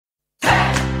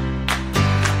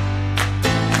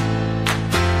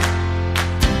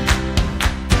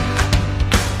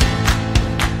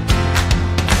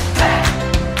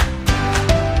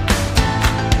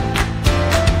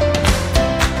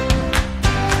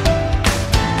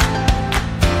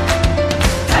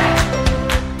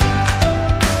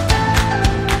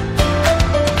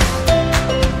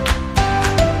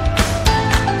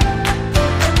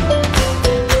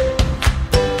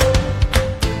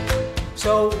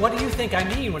what do you think I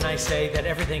mean when I say that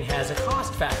everything has a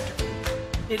cost factor?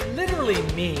 It literally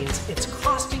means it's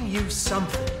costing you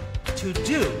something to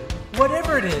do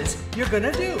whatever it is you're going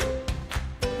to do.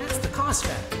 That's the cost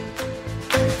factor.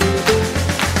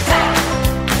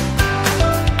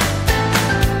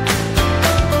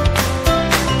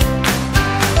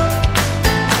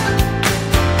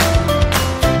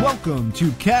 Welcome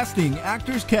to Casting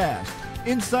Actors Cast,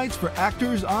 insights for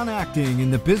actors on acting in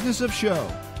the business of show.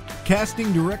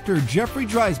 Casting director Jeffrey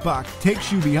Dreisbach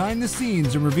takes you behind the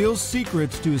scenes and reveals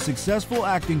secrets to a successful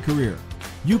acting career.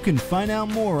 You can find out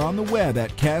more on the web at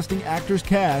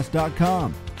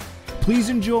castingactorscast.com. Please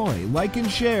enjoy, like,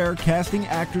 and share Casting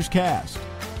Actors Cast.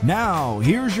 Now,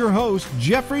 here's your host,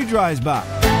 Jeffrey Dreisbach.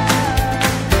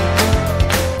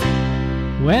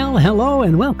 Well, hello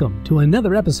and welcome to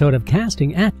another episode of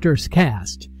Casting Actors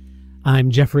Cast.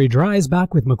 I'm Jeffrey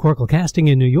Dreisbach with McCorkle Casting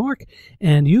in New York,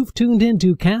 and you've tuned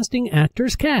into Casting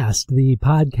Actors Cast, the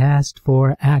podcast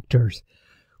for actors.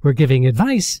 We're giving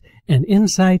advice and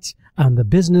insights on the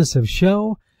business of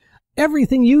show,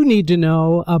 everything you need to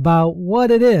know about what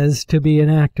it is to be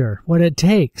an actor, what it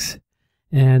takes,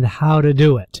 and how to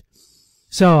do it.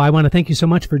 So I want to thank you so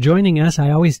much for joining us.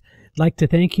 I always like to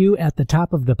thank you at the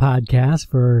top of the podcast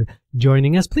for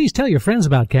joining us. Please tell your friends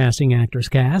about Casting Actors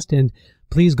Cast, and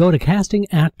please go to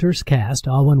castingactorscast,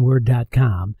 all one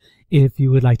word.com. If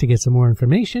you would like to get some more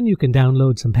information, you can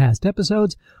download some past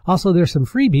episodes. Also, there's some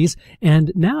freebies.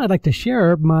 And now I'd like to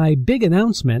share my big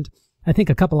announcement. I think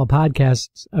a couple of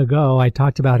podcasts ago, I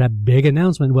talked about a big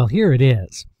announcement. Well, here it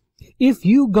is. If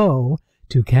you go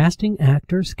to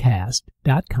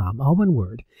castingactorscast.com, all one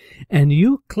word, and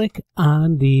you click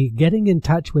on the Getting in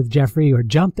Touch with Jeffrey or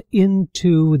jump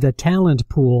into the talent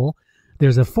pool,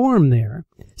 there's a form there.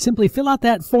 Simply fill out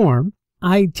that form.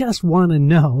 I just want to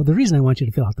know, the reason I want you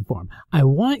to fill out the form, I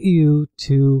want you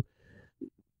to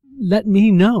let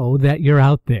me know that you're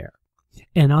out there.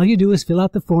 And all you do is fill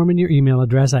out the form and your email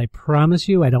address. I promise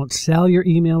you, I don't sell your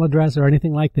email address or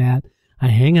anything like that. I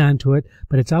hang on to it,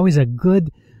 but it's always a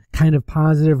good kind of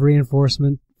positive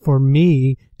reinforcement for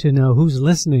me to know who's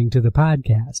listening to the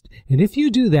podcast. And if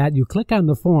you do that, you click on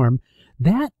the form,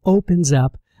 that opens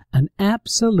up an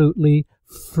absolutely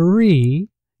free,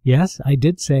 yes, I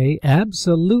did say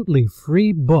absolutely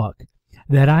free book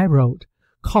that I wrote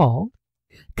called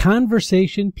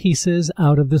Conversation Pieces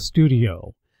Out of the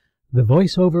Studio, the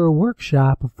voiceover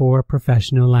workshop for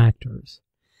professional actors.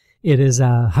 It is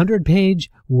a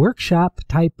 100-page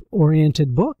workshop-type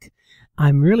oriented book.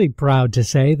 I'm really proud to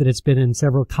say that it's been in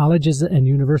several colleges and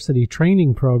university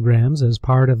training programs as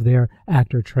part of their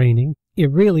actor training.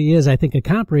 It really is, I think, a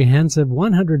comprehensive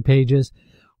 100 pages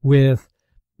with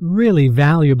really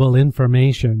valuable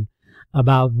information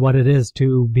about what it is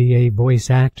to be a voice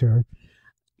actor.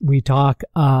 We talk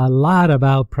a lot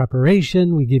about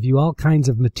preparation. We give you all kinds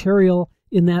of material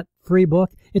in that free book.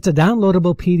 It's a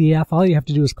downloadable PDF. All you have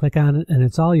to do is click on it, and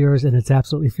it's all yours, and it's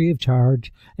absolutely free of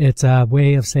charge. It's a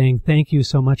way of saying thank you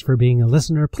so much for being a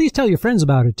listener. Please tell your friends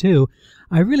about it, too.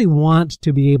 I really want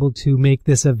to be able to make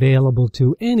this available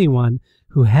to anyone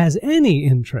who has any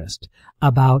interest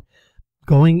about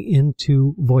going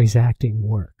into voice acting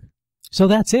work. So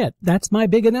that's it. That's my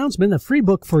big announcement, a free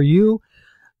book for you.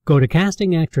 Go to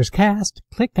Casting Actors Cast,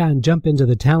 click on Jump into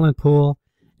the Talent Pool,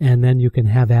 and then you can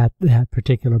have that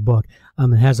particular book.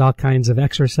 It has all kinds of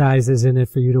exercises in it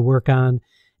for you to work on.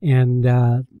 And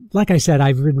like I said,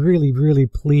 I've been really, really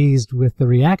pleased with the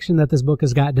reaction that this book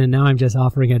has gotten, and now I'm just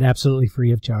offering it absolutely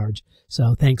free of charge.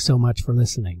 So thanks so much for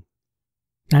listening.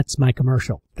 That's my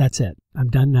commercial. That's it. I'm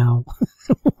done now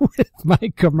with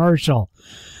my commercial.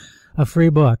 A free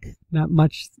book. Not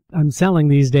much I'm selling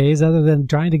these days other than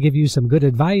trying to give you some good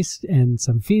advice and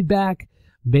some feedback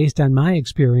based on my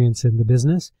experience in the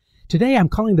business. Today I'm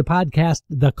calling the podcast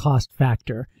The Cost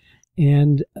Factor.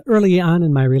 And early on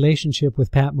in my relationship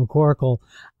with Pat McCorkle,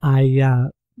 I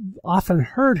often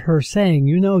heard her saying,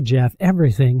 you know, Jeff,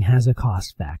 everything has a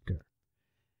cost factor.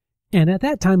 And at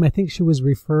that time, I think she was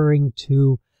referring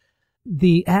to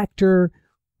the actor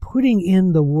putting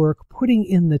in the work, putting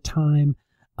in the time,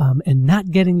 and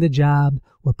not getting the job,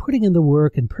 or putting in the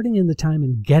work and putting in the time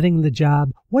and getting the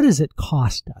job. What does it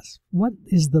cost us? What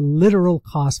is the literal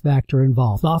cost factor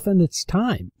involved? Often it's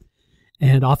time.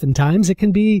 And oftentimes it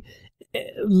can be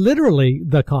literally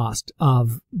the cost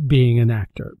of being an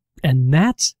actor. And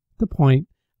that's the point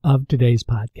of today's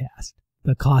podcast,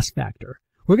 the cost factor.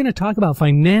 We're going to talk about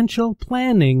financial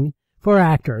planning for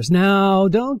actors. Now,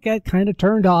 don't get kind of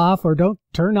turned off, or don't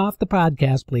turn off the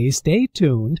podcast, please. Stay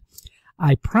tuned.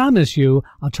 I promise you,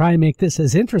 I'll try and make this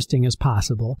as interesting as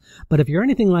possible. But if you're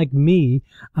anything like me,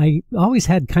 I always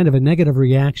had kind of a negative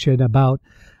reaction about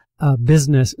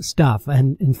business stuff.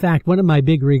 And in fact, one of my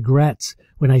big regrets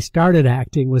when I started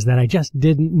acting was that I just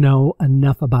didn't know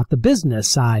enough about the business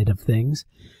side of things.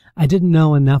 I didn't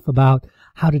know enough about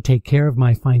how to take care of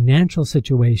my financial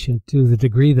situation to the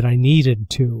degree that I needed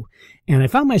to. And I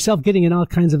found myself getting in all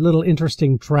kinds of little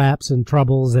interesting traps and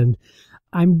troubles. And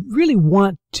I really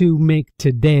want to make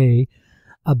today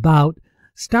about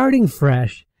starting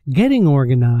fresh, getting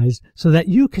organized so that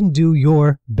you can do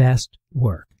your best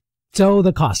work. So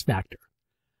the cost factor,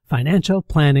 financial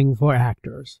planning for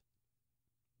actors.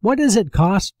 What does it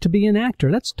cost to be an actor?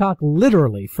 Let's talk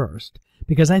literally first,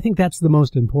 because I think that's the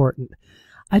most important.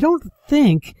 I don't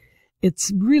think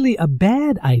it's really a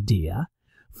bad idea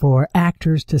for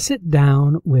actors to sit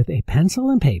down with a pencil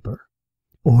and paper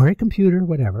or a computer,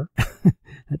 whatever.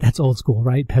 That's old school,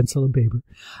 right? Pencil and paper.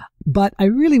 But I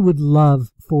really would love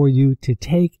for you to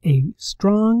take a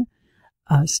strong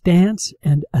stance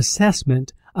and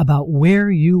assessment about where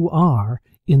you are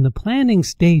in the planning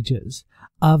stages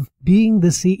of being the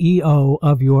CEO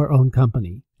of your own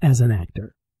company as an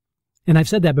actor. And I've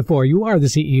said that before. You are the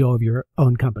CEO of your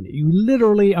own company. You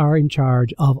literally are in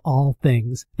charge of all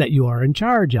things that you are in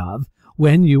charge of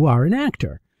when you are an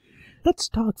actor. Let's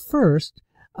talk first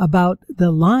about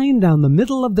the line down the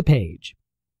middle of the page.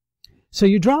 So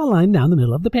you draw a line down the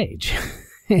middle of the page.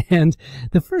 And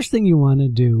the first thing you want to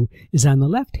do is on the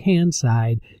left-hand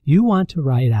side, you want to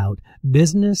write out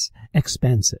business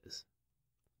expenses.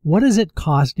 What is it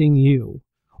costing you?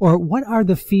 Or what are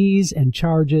the fees and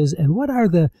charges and what are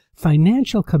the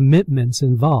financial commitments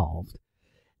involved,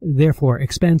 therefore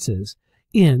expenses,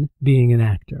 in being an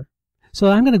actor? So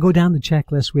I'm going to go down the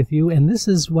checklist with you, and this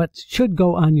is what should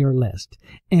go on your list.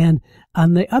 And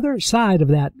on the other side of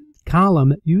that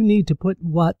column, you need to put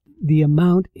what the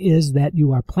amount is that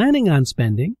you are planning on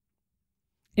spending,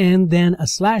 and then a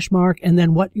slash mark, and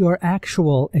then what your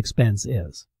actual expense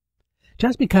is.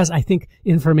 Just because I think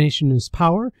information is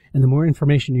power, and the more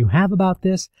information you have about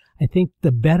this, I think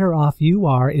the better off you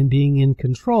are in being in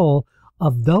control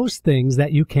of those things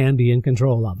that you can be in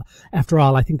control of. After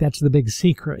all, I think that's the big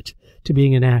secret to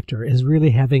being an actor, is really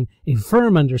having a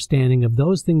firm understanding of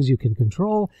those things you can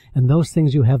control and those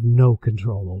things you have no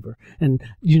control over. And,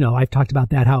 you know, I've talked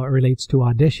about that, how it relates to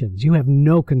auditions. You have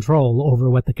no control over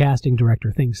what the casting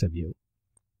director thinks of you.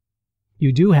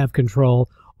 You do have control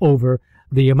over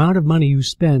the amount of money you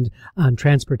spend on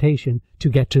transportation to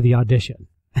get to the audition.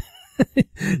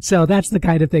 So that's the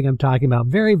kind of thing I'm talking about.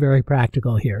 Very, very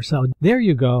practical here. So there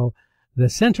you go, the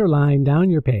center line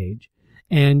down your page,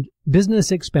 and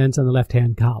business expense on the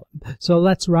left-hand column. So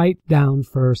let's write down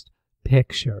first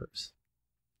pictures.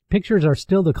 Pictures are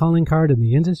still the calling card in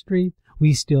the industry.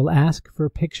 We still ask for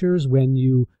pictures when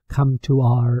you come to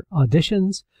our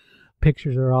auditions.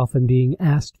 Pictures are often being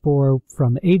asked for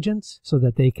from agents so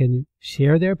that they can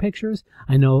share their pictures.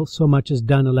 I know so much is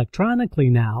done electronically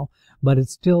now, but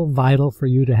it's still vital for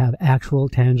you to have actual,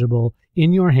 tangible,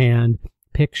 in your hand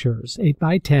pictures,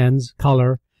 8x10s,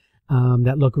 color,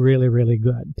 that look really, really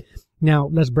good. Now,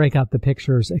 let's break out the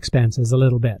pictures expenses a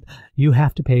little bit. You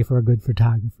have to pay for a good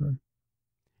photographer.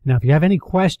 Now, if you have any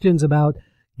questions about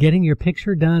getting your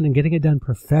picture done and getting it done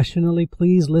professionally,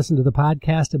 please listen to the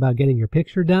podcast about getting your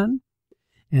picture done.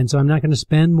 And so I'm not going to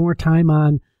spend more time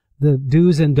on the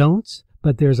do's and don'ts,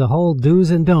 but there's a whole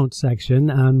do's and don'ts section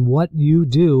on what you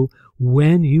do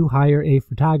when you hire a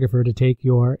photographer to take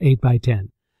your 8x10,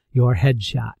 your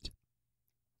headshot.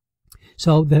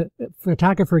 So the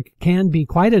photographer can be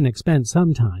quite an expense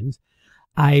sometimes.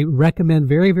 I recommend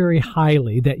very, very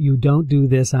highly that you don't do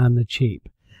this on the cheap.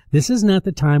 This is not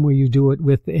the time where you do it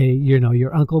with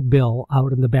your Uncle Bill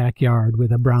out in the backyard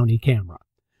with a Brownie camera.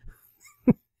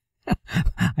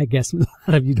 I guess a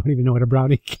lot of you don't even know what a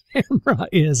Brownie camera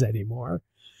is anymore.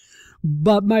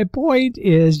 But my point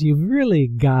is, you've really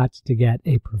got to get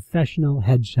a professional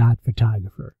headshot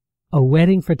photographer. A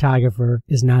wedding photographer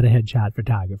is not a headshot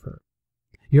photographer.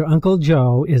 Your Uncle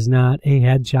Joe is not a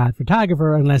headshot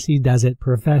photographer unless he does it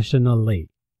professionally.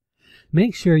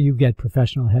 Make sure you get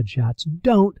professional headshots.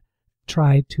 Don't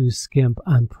try to skimp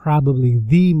on probably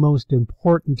the most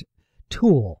important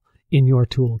tool in your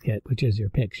toolkit, which is your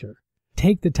picture.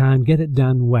 Take the time, get it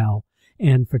done well,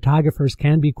 and photographers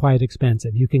can be quite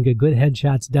expensive. You can get good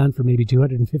headshots done for maybe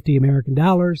 $250 American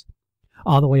dollars,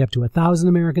 all the way up to $1,000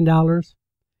 American dollars.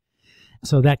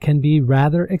 So that can be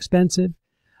rather expensive.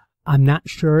 I'm not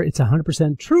sure it's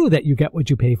 100% true that you get what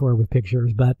you pay for with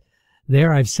pictures, but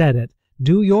there I've said it.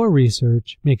 Do your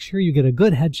research. Make sure you get a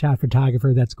good headshot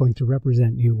photographer that's going to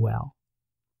represent you well.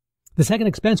 The second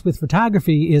expense with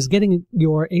photography is getting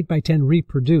your 8x10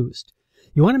 reproduced.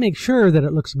 You want to make sure that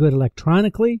it looks good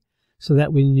electronically so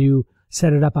that when you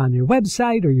set it up on your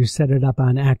website or you set it up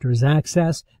on Actors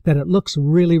Access, that it looks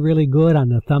really, really good on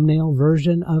the thumbnail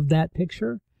version of that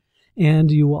picture. And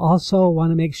you will also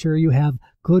want to make sure you have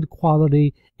good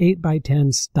quality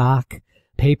 8x10 stock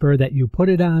paper that you put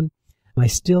it on. I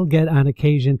still get on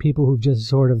occasion people who just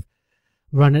sort of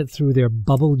run it through their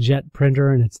bubble jet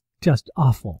printer, and it's just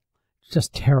awful. It's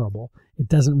just terrible. It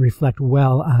doesn't reflect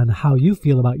well on how you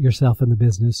feel about yourself in the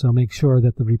business, so make sure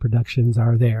that the reproductions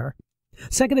are there.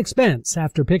 Second expense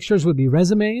after pictures would be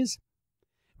resumes.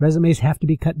 Resumes have to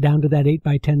be cut down to that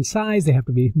 8x10 size. They have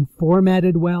to be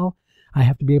formatted well. I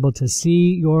have to be able to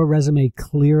see your resume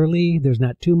clearly. There's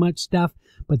not too much stuff,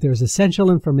 but there's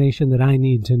essential information that I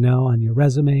need to know on your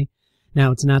resume.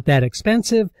 Now, it's not that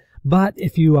expensive, but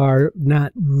if you are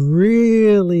not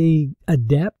really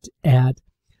adept at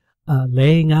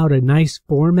laying out a nice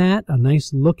format, a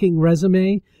nice looking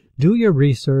resume, do your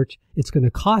research. It's going to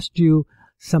cost you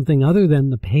something other than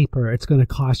the paper. It's going to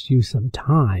cost you some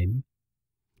time.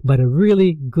 But a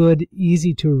really good,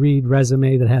 easy to read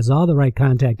resume that has all the right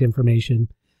contact information.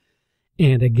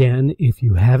 And again, if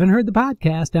you haven't heard the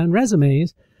podcast on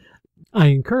resumes, I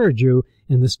encourage you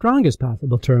in the strongest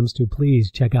possible terms to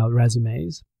please check out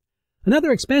resumes.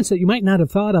 Another expense that you might not have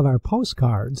thought of are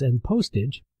postcards and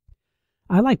postage.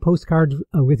 I like postcards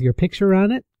with your picture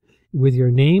on it, with your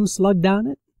name slugged on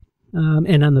it.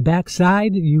 And on the back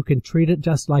side, you can treat it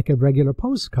just like a regular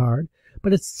postcard,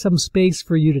 but it's some space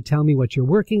for you to tell me what you're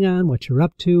working on, what you're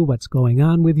up to, what's going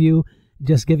on with you,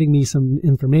 just giving me some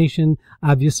information.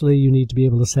 Obviously, you need to be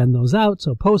able to send those out,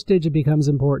 so postage becomes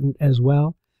important as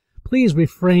well. Please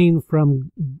refrain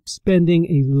from spending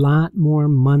a lot more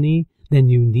money than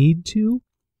you need to.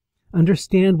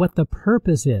 Understand what the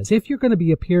purpose is. If you're going to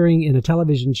be appearing in a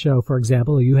television show, for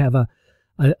example, or you have a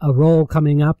role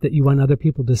coming up that you want other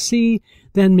people to see,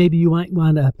 then maybe you might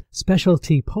want a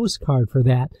specialty postcard for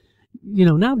that. You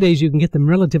know, nowadays you can get them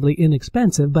relatively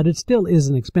inexpensive, but it still is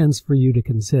an expense for you to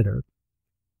consider.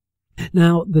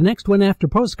 Now, the next one after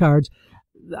postcards,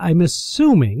 I'm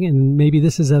assuming, and maybe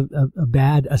this is a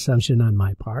bad assumption on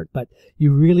my part, but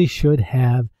you really should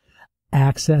have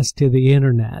access to the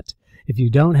internet. If you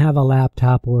don't have a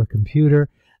laptop or a computer,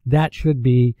 that should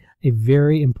be a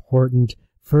very important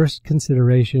first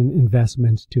consideration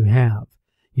investment to have.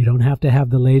 You don't have to have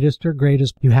the latest or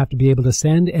greatest. You have to be able to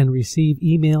send and receive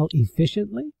email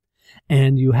efficiently,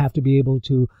 and you have to be able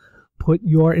to put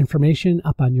your information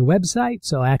up on your website,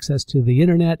 so access to the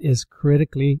internet is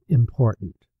critically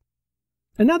important.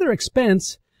 Another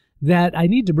expense that I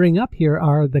need to bring up here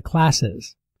are the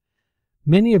classes.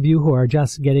 Many of you who are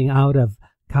just getting out of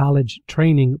college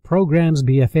training programs,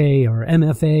 BFA or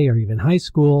MFA or even high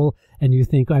school, and you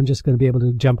think, I'm just going to be able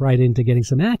to jump right into getting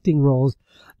some acting roles,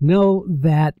 know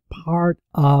that part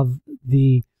of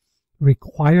the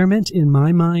requirement in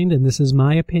my mind, and this is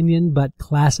my opinion, but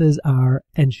classes are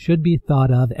and should be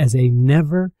thought of as a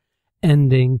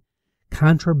never-ending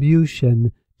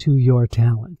contribution to your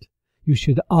talent. You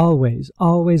should always,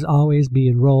 always, always be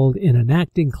enrolled in an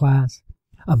acting class,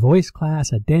 a voice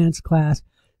class, a dance class,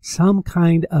 some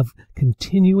kind of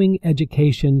continuing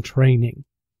education training.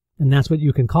 And that's what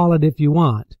you can call it if you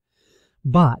want.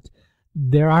 But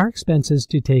there are expenses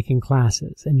to taking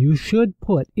classes, and you should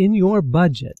put in your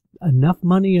budget enough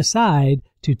money aside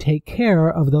to take care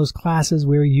of those classes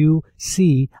where you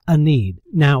see a need.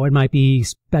 Now, it might be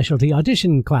specialty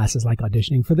audition classes like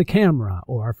auditioning for the camera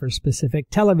or for specific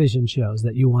television shows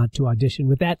that you want to audition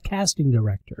with that casting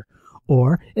director.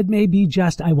 Or it may be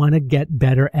just I want to get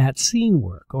better at scene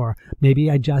work, or maybe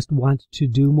I just want to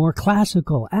do more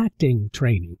classical acting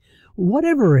training.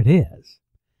 Whatever it is,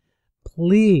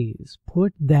 please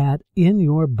put that in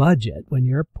your budget when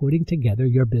you're putting together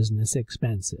your business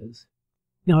expenses.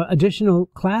 Now, additional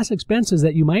class expenses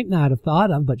that you might not have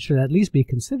thought of but should at least be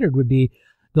considered would be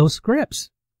those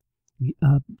scripts,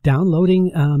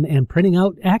 downloading and printing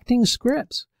out acting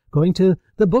scripts, going to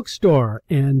the bookstore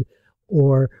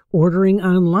or ordering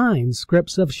online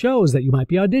scripts of shows that you might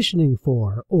be auditioning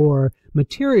for, or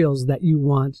materials that you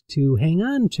want to hang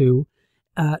on to.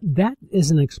 That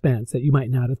is an expense that you might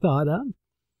not have thought of.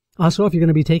 Also, if you're going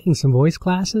to be taking some voice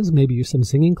classes, maybe some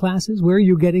singing classes, where are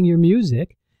you getting your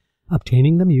music?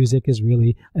 Obtaining the music is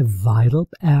really a vital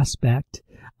aspect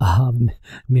of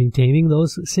maintaining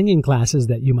those singing classes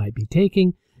that you might be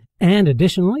taking. And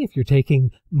additionally, if you're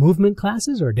taking movement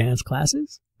classes or dance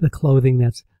classes, the clothing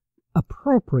that's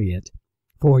appropriate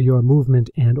for your movement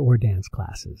and or dance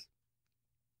classes.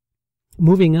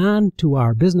 Moving on to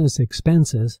our business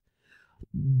expenses,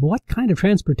 what kind of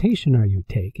transportation are you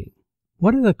taking?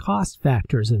 What are the cost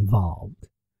factors involved?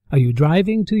 Are you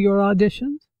driving to your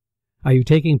auditions? Are you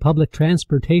taking public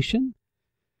transportation?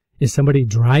 Is somebody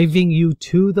driving you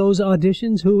to those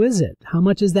auditions? Who is it? How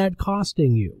much is that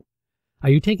costing you? Are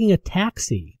you taking a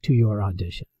taxi to your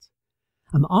auditions?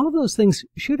 All of those things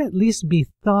should at least be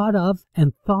thought of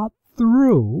and thought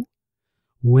through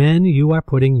when you are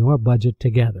putting your budget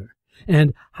together.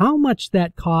 And how much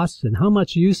that costs and how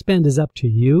much you spend is up to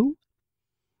you.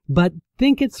 But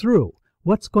think it through.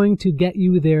 What's going to get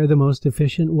you there the most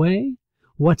efficient way?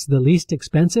 What's the least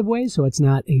expensive way so it's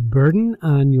not a burden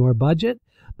on your budget?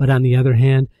 But on the other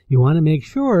hand, you want to make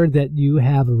sure that you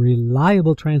have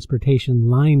reliable transportation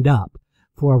lined up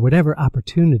for whatever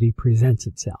opportunity presents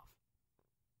itself.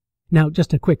 Now,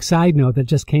 just a quick side note that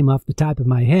just came off the top of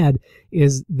my head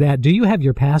is that, do you have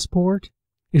your passport?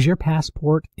 Is your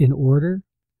passport in order?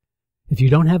 If you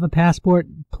don't have a passport,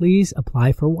 please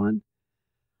apply for one.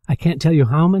 I can't tell you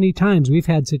how many times we've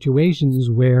had situations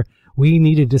where we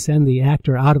needed to send the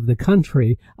actor out of the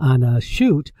country on a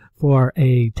shoot for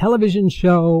a television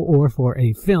show or for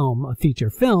a film, a feature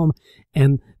film,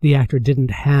 and the actor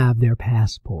didn't have their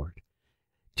passport.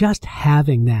 Just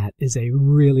having that is a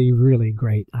really, really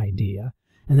great idea.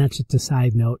 And that's just a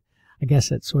side note. I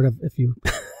guess it's sort of, if you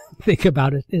think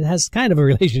about it, it has kind of a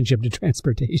relationship to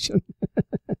transportation.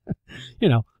 You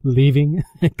know, leaving,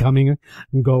 coming,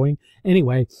 and going.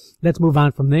 Anyway, let's move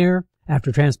on from there.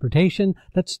 After transportation,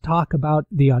 let's talk about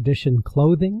the audition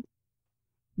clothing.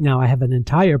 Now, I have an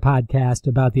entire podcast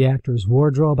about the actor's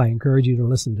wardrobe. I encourage you to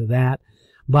listen to that.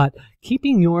 But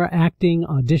keeping your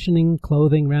auditioning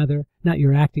clothing, not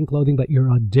your acting clothing, but your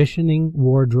auditioning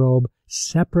wardrobe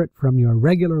separate from your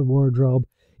regular wardrobe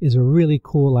is a really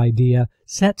cool idea.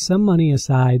 Set some money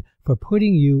aside for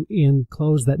putting you in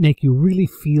clothes that make you really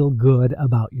feel good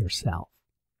about yourself.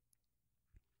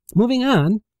 Moving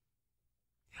on,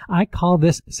 I call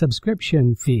this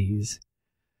subscription fees,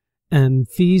 and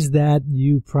fees that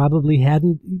you probably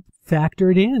hadn't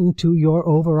factored into your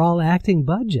overall acting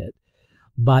budget.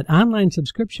 But online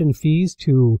subscription fees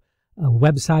to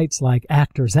websites like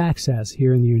Actors Access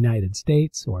here in the United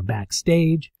States or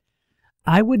Backstage.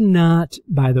 I would not,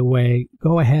 by the way,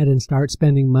 go ahead and start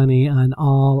spending money on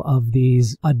all of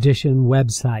these audition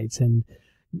websites and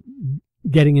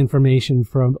getting information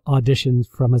from auditions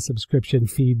from a subscription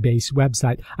fee-based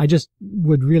website. I just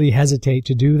would really hesitate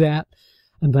to do that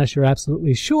unless you're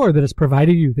absolutely sure that it's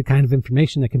provided you the kind of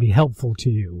information that can be helpful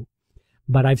to you.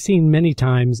 But I've seen many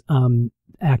times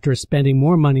actors spending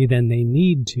more money than they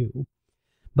need to.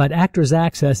 But Actors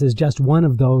Access is just one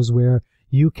of those where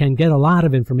you can get a lot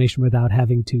of information without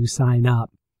having to sign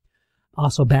up.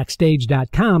 Also,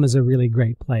 Backstage.com is a really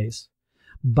great place.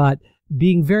 But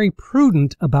being very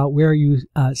prudent about where you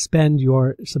spend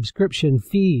your subscription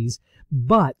fees,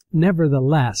 but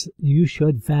nevertheless, you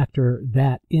should factor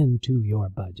that into your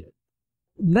budget.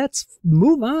 Let's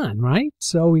move on, right?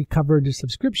 So we covered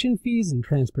subscription fees and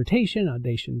transportation,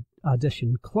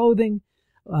 audition clothing.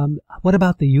 What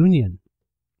about the union?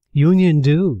 Union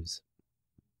dues.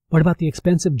 What about the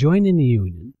expense of joining the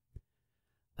union?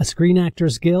 A Screen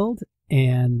Actors Guild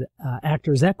and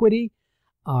Actors Equity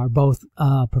are both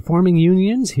performing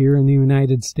unions here in the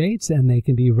United States, and they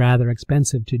can be rather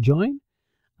expensive to join.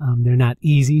 They're not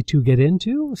easy to get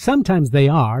into. Sometimes they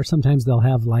are. Sometimes they'll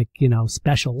have, like,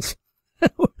 specials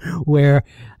where,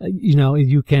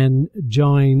 you can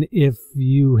join if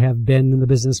you have been in the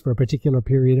business for a particular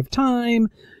period of time.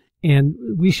 And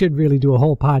we should really do a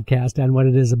whole podcast on what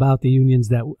it is about the unions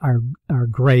that are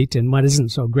great and what isn't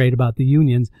so great about the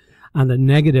unions. On the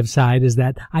negative side is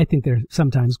that I think they're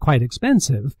sometimes quite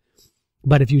expensive.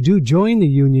 But if you do join the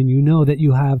union, you know that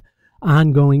you have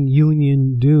ongoing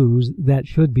union dues that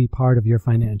should be part of your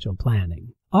financial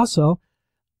planning. Also,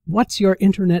 what's your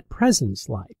internet presence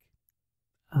like?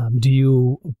 Do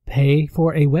you pay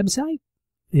for a website?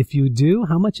 If you do,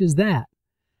 how much is that?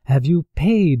 Have you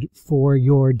paid for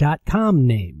your .com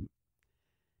name?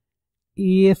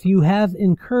 If you have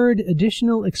incurred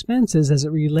additional expenses as it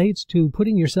relates to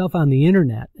putting yourself on the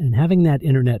internet and having that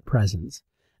internet presence,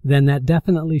 then that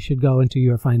definitely should go into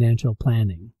your financial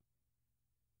planning.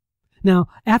 Now,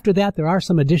 after that, there are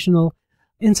some additional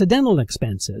incidental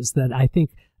expenses that I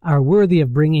think are worthy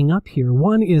of bringing up here.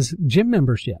 One is gym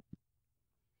membership.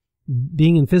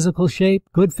 Being in physical shape,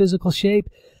 good physical shape,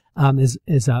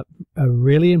 is a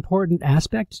really important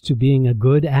aspect to being a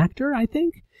good actor, I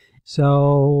think.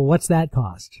 So what's that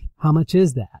cost? How much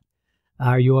is that?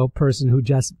 Are you a person who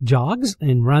just jogs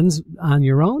and runs on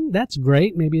your own? That's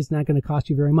great. Maybe it's not going to cost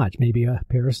you very much. Maybe a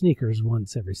pair of sneakers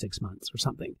once every 6 months or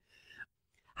something.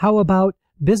 How about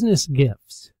business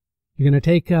gifts? You're going to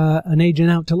take an agent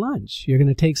out to lunch. You're going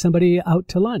to take somebody out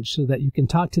to lunch so that you can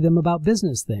talk to them about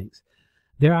business things.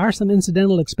 There are some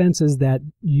incidental expenses that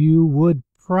you would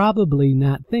probably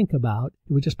not think about.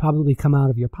 It would just probably come out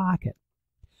of your pocket.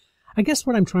 I guess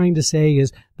what I'm trying to say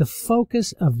is the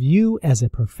focus of you as a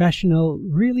professional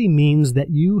really means that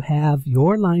you have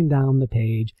your line down the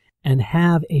page and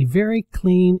have a very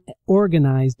clean,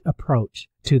 organized approach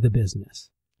to the business.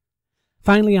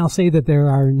 Finally, I'll say that there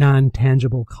are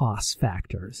non-tangible cost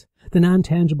factors. The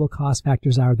non-tangible cost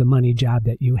factors are the money job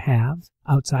that you have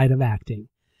outside of acting,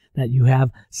 that you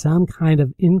have some kind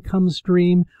of income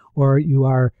stream, or you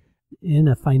are in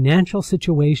a financial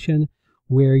situation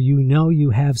where you know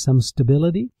you have some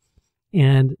stability.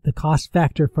 And the cost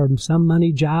factor from some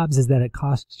money jobs is that it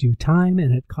costs you time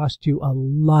and it costs you a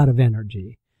lot of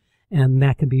energy. And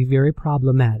that can be very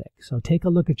problematic. So take a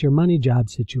look at your money job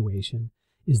situation.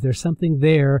 Is there something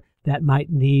there that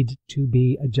might need to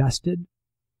be adjusted?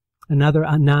 Another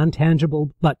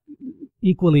non-tangible but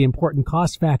equally important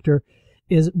cost factor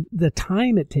is the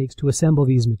time it takes to assemble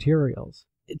these materials.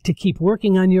 To keep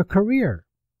working on your career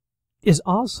is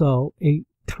also a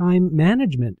time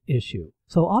management issue.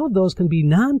 So all of those can be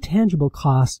non-tangible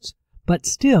costs, but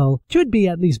still should be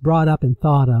at least brought up and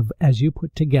thought of as you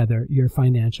put together your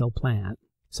financial plan.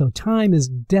 So time is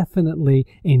definitely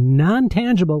a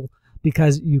non-tangible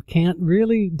because you can't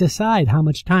really decide how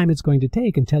much time it's going to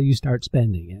take until you start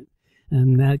spending it.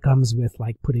 And that comes with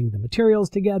like putting the materials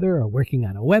together or working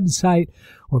on a website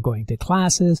or going to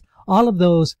classes. All of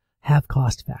those have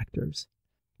cost factors.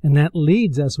 And that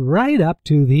leads us right up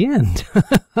to the end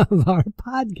of our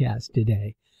podcast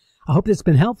today. I hope it's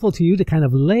been helpful to you to kind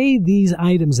of lay these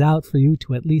items out for you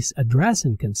to at least address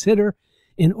and consider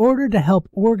in order to help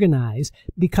organize,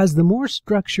 because the more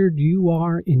structured you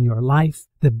are in your life,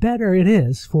 the better it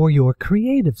is for your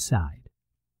creative side.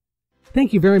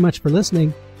 Thank you very much for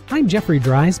listening. I'm Jeffrey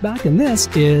Dreisbach, and this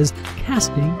is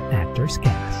Casting Actors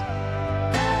Cast.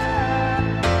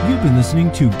 You've been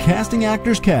listening to Casting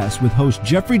Actors Cast with host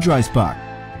Jeffrey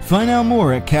Dreisbach. Find out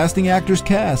more at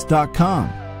castingactorscast.com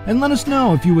and let us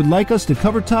know if you would like us to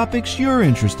cover topics you're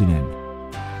interested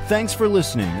in. Thanks for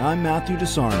listening. I'm Matthew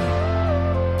DeSarno.